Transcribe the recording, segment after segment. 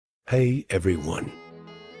Hey everyone,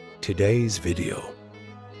 today's video.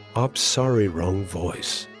 Oops, sorry, wrong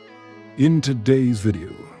voice. In today's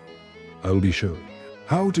video, I'll be showing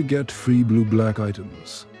how to get free blue black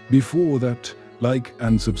items. Before that, like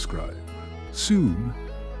and subscribe. Soon,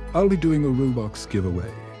 I'll be doing a Roblox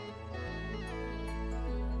giveaway.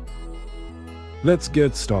 Let's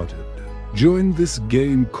get started. Join this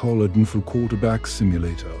game called Info Quarterback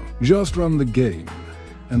Simulator. Just run the game,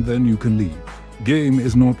 and then you can leave. Game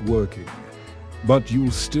is not working, but you'll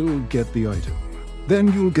still get the item.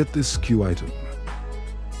 Then you'll get this Q item.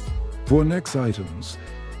 For next items,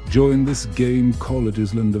 join this game called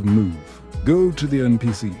Island of Move. Go to the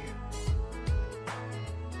NPC.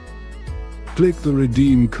 Click the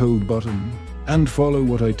redeem code button and follow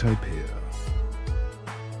what I type here.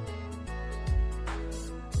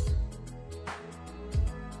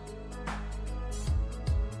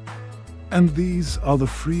 And these are the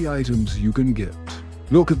free items you can get.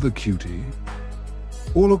 Look at the cutie.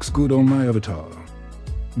 All looks good on my avatar.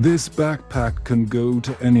 This backpack can go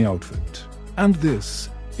to any outfit. And this,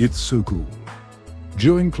 it's so cool.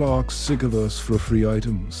 Join Clark's Sickiverse for free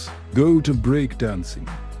items. Go to breakdancing.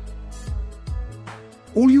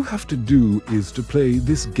 All you have to do is to play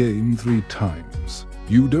this game 3 times.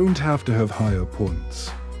 You don't have to have higher points.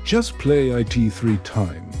 Just play it 3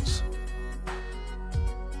 times.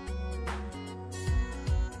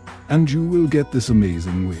 And you will get this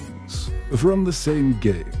amazing wings. From the same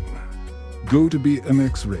game. Go to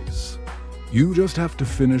BMX race. You just have to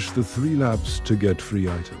finish the 3 laps to get free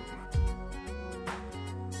item.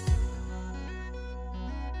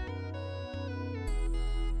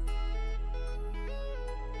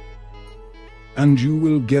 And you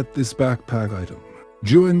will get this backpack item.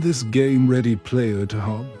 Join this game ready player to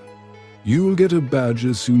hub. You will get a badge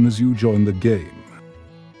as soon as you join the game.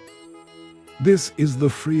 This is the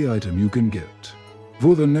free item you can get.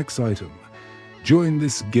 For the next item, join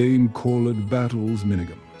this game called Battles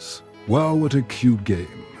Minigums. Wow, what a cute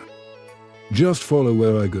game. Just follow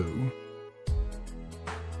where I go.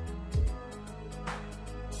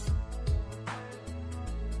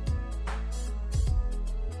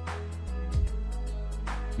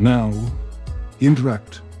 Now,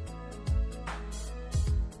 interact.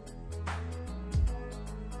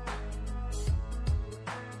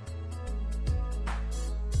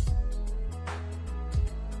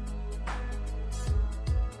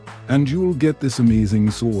 And you'll get this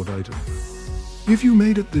amazing sword item. If you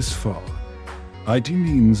made it this far, it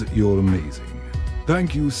means you're amazing.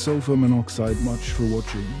 Thank you sulfur monoxide much for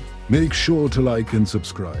watching. Make sure to like and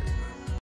subscribe.